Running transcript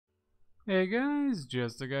Hey guys,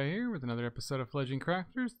 Justa guy here with another episode of Fledgling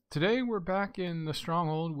Crafters. Today we're back in the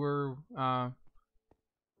stronghold where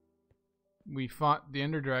we fought the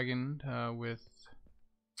Ender Dragon with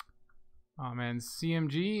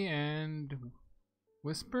CMG and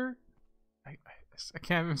Whisper. I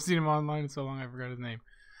can't have seen him online in so long I forgot his name.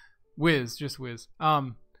 Wiz, just Wiz.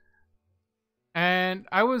 And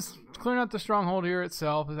I was clearing out the stronghold here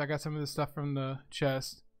itself as I got some of the stuff from the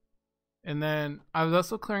chest. And then I was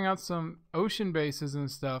also clearing out some ocean bases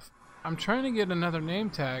and stuff. I'm trying to get another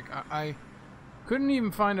name tag. I couldn't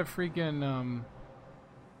even find a freaking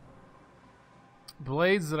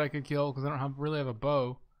blades that I could kill because I don't really have a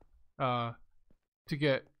bow to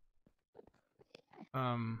get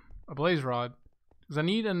a blaze rod. Because I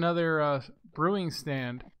need another brewing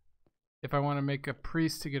stand if I want to make a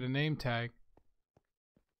priest to get a name tag.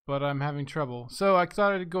 But I'm having trouble. So I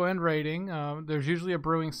thought I'd go end raiding. There's usually a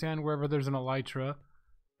brewing stand wherever there's an Elytra.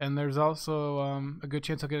 And there's also a good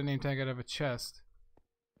chance I'll get a name tag out of a chest.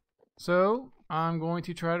 So I'm going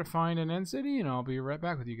to try to find an end city and I'll be right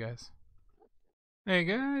back with you guys. Hey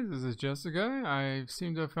guys, this is Justa guy. I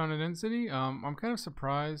seem to have found an end city. I'm kind of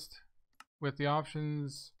surprised with the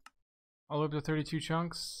options all up to 32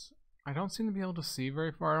 chunks. I don't seem to be able to see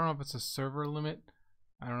very far. I don't know if it's a server limit.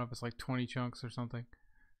 I don't know if it's like 20 chunks or something.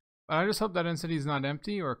 I just hope that end city is not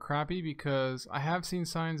empty or crappy because I have seen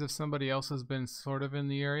signs of somebody else has been sort of in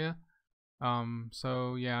the area.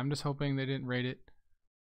 So yeah, I'm just hoping they didn't raid it.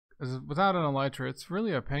 Because without an Elytra, it's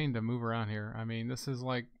really a pain to move around here. I mean, this is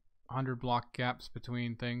like 100 block gaps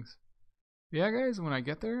between things. But yeah, guys, when I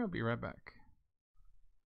get there, I'll be right back.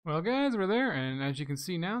 Well, guys, we're there, and as you can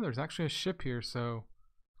see now, there's actually a ship here. So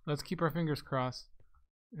let's keep our fingers crossed,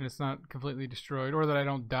 and it's not completely destroyed, or that I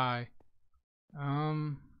don't die.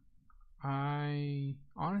 I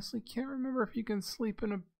honestly can't remember if you can sleep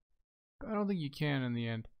in a... I don't think you can in the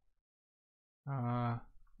end.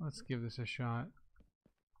 Let's give this a shot.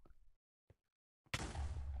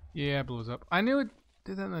 Yeah, it blows up. I knew it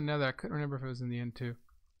did that in the nether. I couldn't remember if it was in the end too.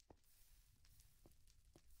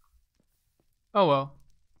 Oh well.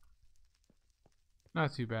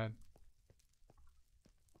 Not too bad.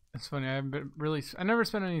 It's funny, I haven't been really... I never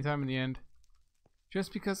spent any time in the end.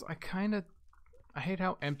 Just because I hate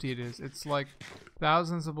how empty it is. It's like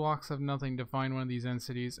thousands of blocks of nothing to find one of these end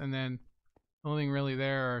cities, and then the only thing really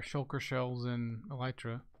there are shulker shells and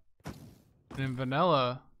elytra. And in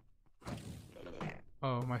vanilla...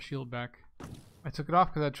 Oh, my shield back. I took it off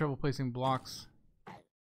because I had trouble placing blocks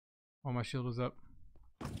while my shield was up.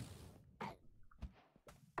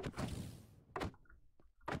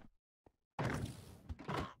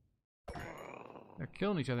 They're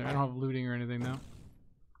killing each other. I don't have looting or anything though.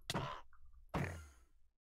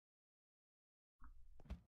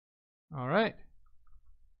 Alright.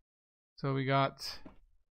 So we got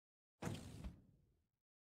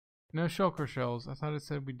no shulker shells. I thought it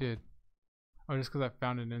said we did. Oh, just because I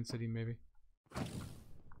found an end city maybe.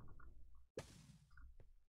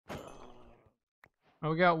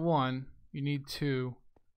 Oh, we got one. You need two.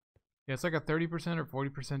 Yeah, it's like a 30% or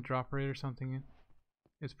 40% drop rate or something.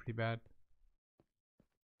 It's pretty bad.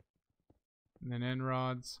 And then end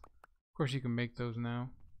rods. Of course you can make those now.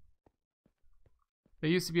 They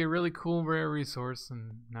used to be a really cool rare resource,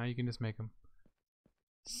 and now you can just make them.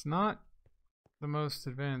 It's not the most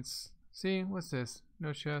advanced. See, what's this?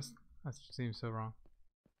 No chest? That seems so wrong.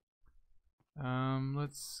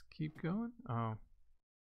 Let's keep going. Oh.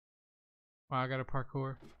 Wow, I got a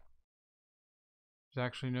parkour. There's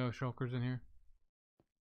actually no shulkers in here.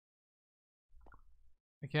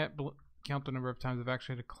 I can't count the number of times I've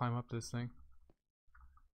actually had to climb up this thing.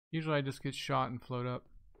 Usually I just get shot and float up.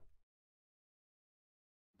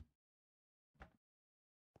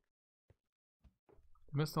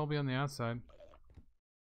 They must all be on the outside.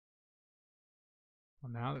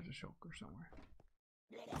 Well, now there's a shulker somewhere.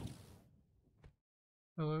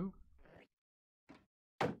 Hello?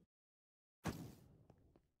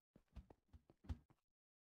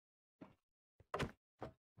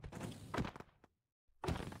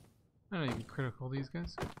 I don't even critical these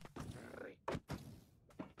guys.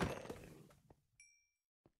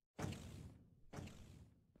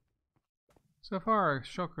 So far, our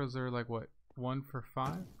shulkers are like what? 1 for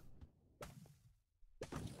 5?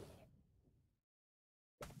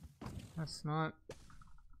 That's not...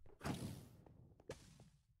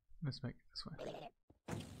 Let's make it this way.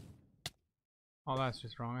 Oh, that's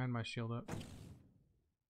just wrong. I had my shield up.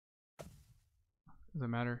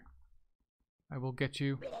 Doesn't matter. I will get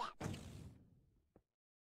you.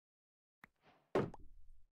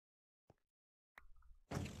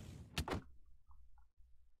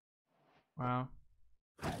 Wow.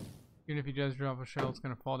 Even if he does drop a shell, it's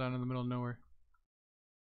gonna fall down in the middle of nowhere.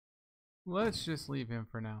 Let's just leave him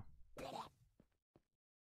for now.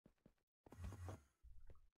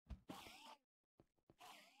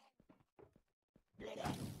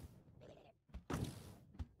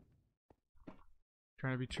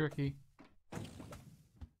 Trying to be tricky.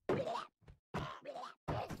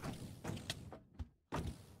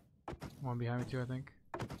 One behind me too, I think.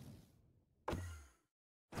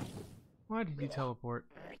 Why did he teleport?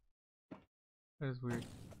 That is weird.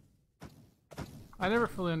 I never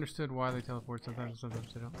fully understood why they teleport sometimes and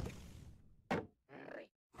sometimes they don't.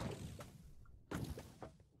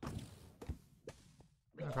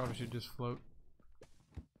 I probably should just float.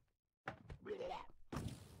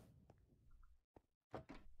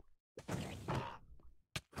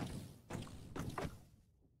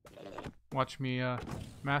 Watch me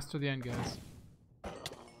master the end, guys.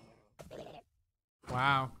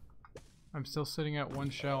 Wow. I'm still sitting at one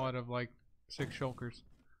shell out of like 6 shulkers.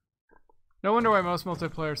 No wonder why most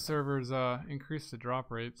multiplayer servers increase the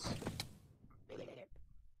drop rates.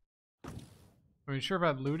 I mean, sure, if I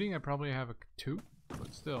had looting, I'd probably have a 2,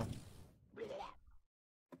 but still.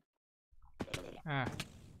 Ah.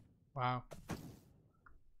 Wow.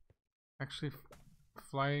 Actually,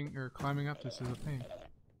 flying or climbing up this is a pain.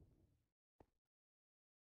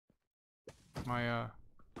 My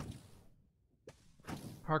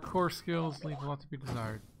parkour skills leave a lot to be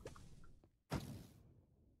desired.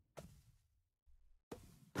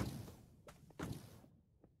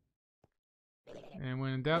 And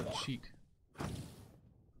when in doubt, cheat.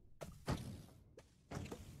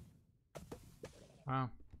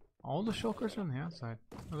 Wow. All the shulkers are on the outside.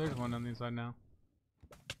 Oh, there's one on the inside now.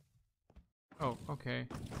 Oh, okay.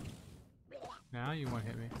 Now you won't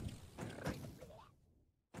hit me.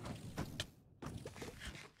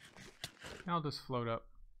 I'll just float up.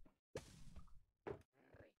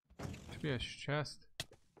 Should be a chest.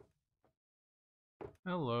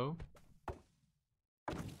 Hello.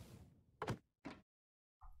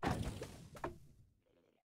 I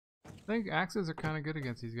think axes are kind of good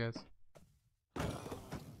against these guys.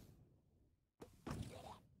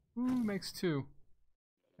 Ooh, makes 2.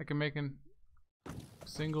 I can make a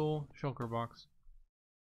single shulker box.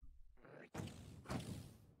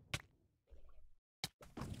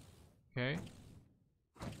 Okay.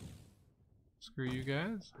 Screw you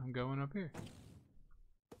guys. I'm going up here.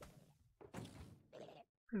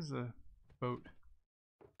 Where's the boat?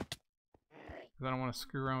 Because I don't want to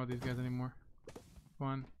screw around with these guys anymore. Come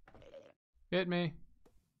on. Hit me.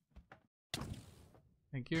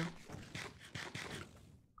 Thank you.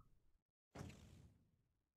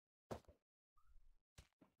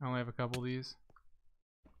 I only have a couple of these.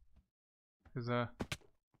 Because, I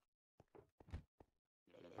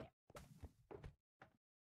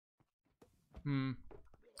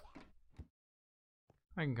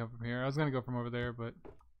can come from here. I was gonna go from over there, but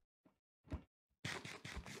I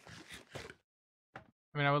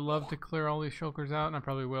mean, I would love to clear all these shulkers out, and I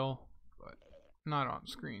probably will, but not on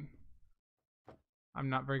screen. I'm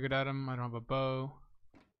not very good at them. I don't have a bow.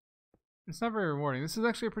 It's not very rewarding. This is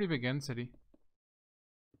actually a pretty big end city.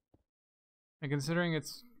 And considering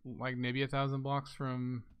it's like maybe 1,000 blocks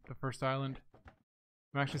from the first island,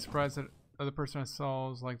 I'm actually surprised that the other person I saw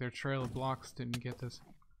was like their trail of blocks didn't get this.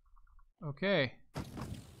 Okay.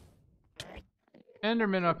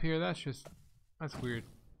 Enderman up here, that's weird.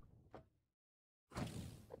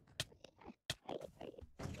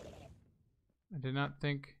 I did not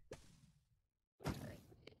think. I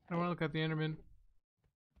don't want to look at the Enderman.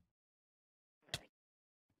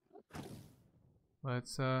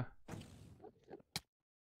 Let's not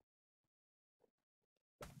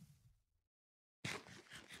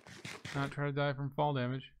try to die from fall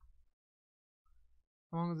damage.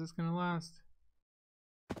 How long is this gonna last?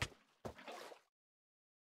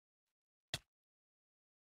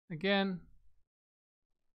 Again.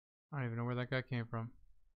 I don't even know where that guy came from.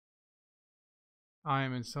 I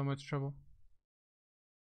am in so much trouble.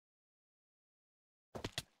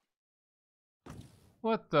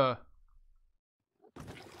 What the?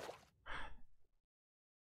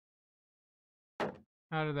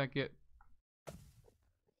 How did that get?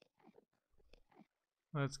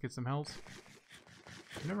 Let's get some health.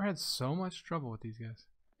 I've never had so much trouble with these guys.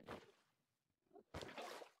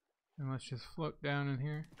 And let's just float down in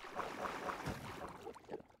here.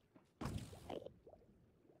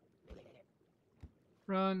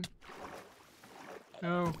 Run.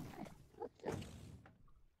 No.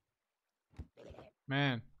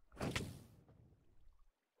 Man.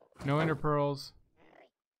 No ender pearls.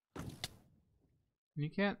 And I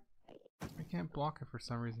can't block it for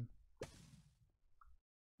some reason.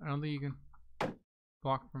 I don't think you can.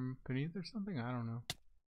 block from beneath or something? I don't know.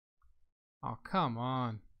 Oh, come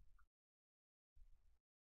on.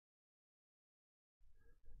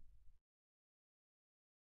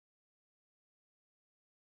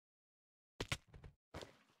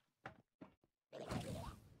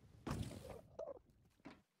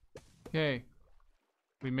 Okay.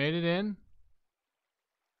 We made it in.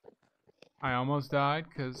 I almost died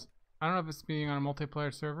because I don't know if it's being on a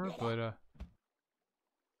multiplayer server, but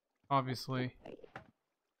obviously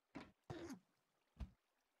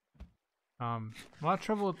a lot of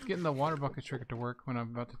trouble with getting the water bucket trick to work when I'm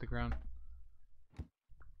about to hit the ground.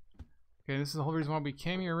 Okay, this is the whole reason why we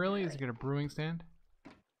came here really, is to get a brewing stand.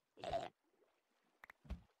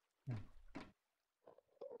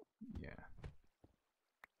 Yeah.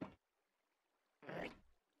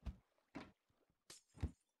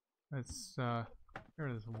 Let's get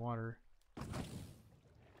rid of this water.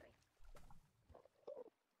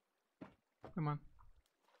 Come on.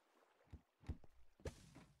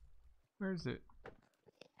 Where is it?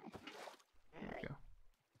 There we go.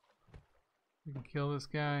 We can kill this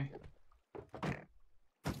guy.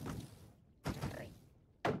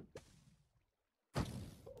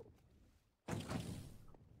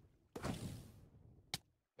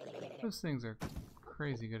 Those things are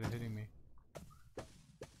crazy good at hitting me.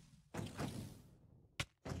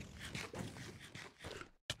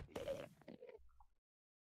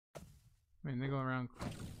 I mean, they go around.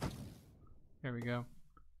 There we go.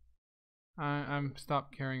 I'm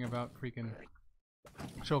stopped caring about freaking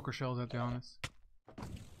shulker shells, to be honest.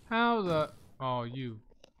 How the... Oh, you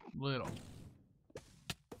little...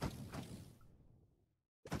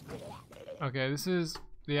 Okay, this is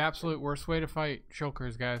the absolute worst way to fight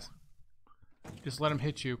shulkers, guys. Just let them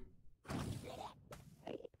hit you.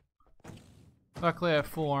 Luckily I have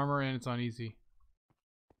full armor and it's on easy.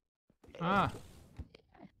 Ah.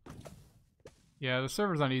 Yeah, the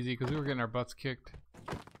server's on easy because we were getting our butts kicked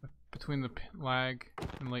between the lag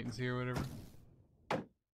and latency or whatever.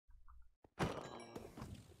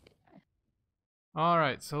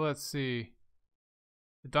 Alright, so let's see.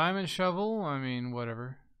 The diamond shovel, I mean,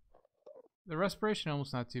 whatever. The respiration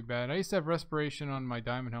almost not too bad. I used to have respiration on my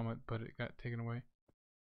diamond helmet, but it got taken away.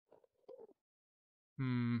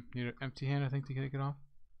 Need an empty hand, I think, to take it off.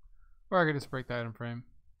 Or I could just break the item frame.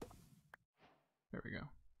 There we go.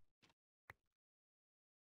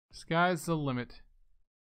 Sky's the limit.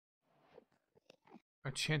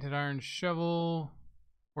 Enchanted iron shovel.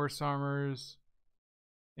 Horse armors.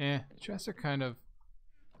 The chests are kind of...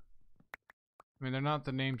 I mean, they're not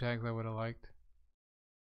the name tags I would have liked.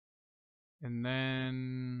 And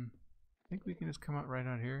then... I think we can just come out right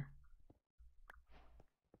out here.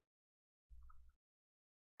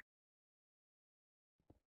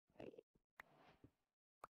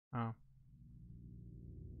 Oh.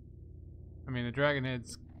 I mean, the dragon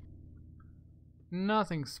head's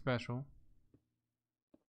nothing special.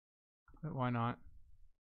 But why not?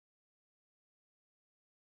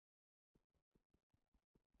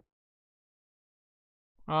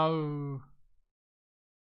 Oh.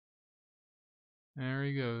 There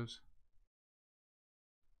he goes.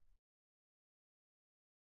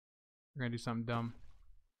 We're gonna do something dumb.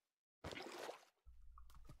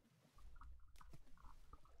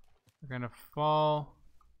 We're gonna fall.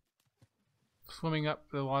 Swimming up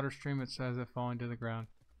the water stream, it says it falling to the ground.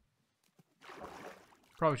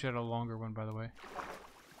 Probably should have a longer one, by the way.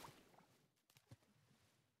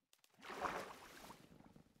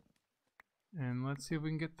 And let's see if we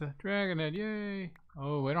can get the dragon head. Yay!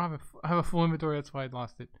 Oh, I don't have I have a full inventory. That's why I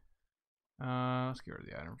lost it. Let's get rid of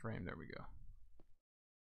the item frame. There we go.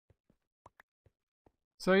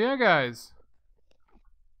 So yeah, guys,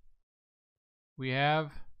 we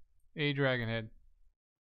have a dragon head.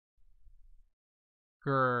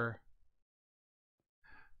 Grr.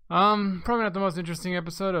 Probably not the most interesting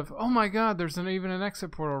episode of. Oh my God, there's even an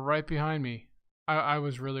exit portal right behind me. I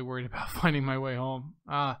was really worried about finding my way home.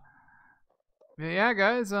 Yeah,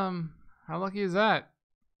 guys. How lucky is that?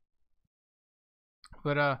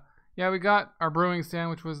 But yeah, we got our brewing stand,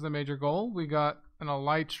 which was the major goal. We got an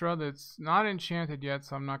Elytra that's not enchanted yet,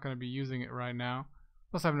 so I'm not going to be using it right now.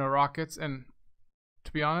 Plus, I have no rockets, and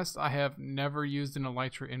to be honest, I have never used an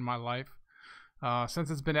Elytra in my life. Since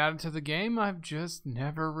it's been added to the game, I've just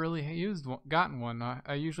never really gotten one.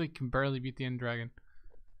 I usually can barely beat the end dragon.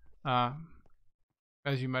 As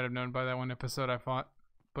you might have known by that one episode I fought.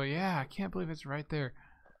 But yeah, I can't believe it's right there.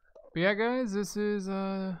 But yeah, guys, this is,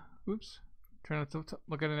 oops. Trying not to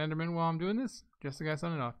look at an Enderman while I'm doing this. Just the guy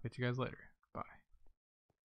signing off. Catch you guys later.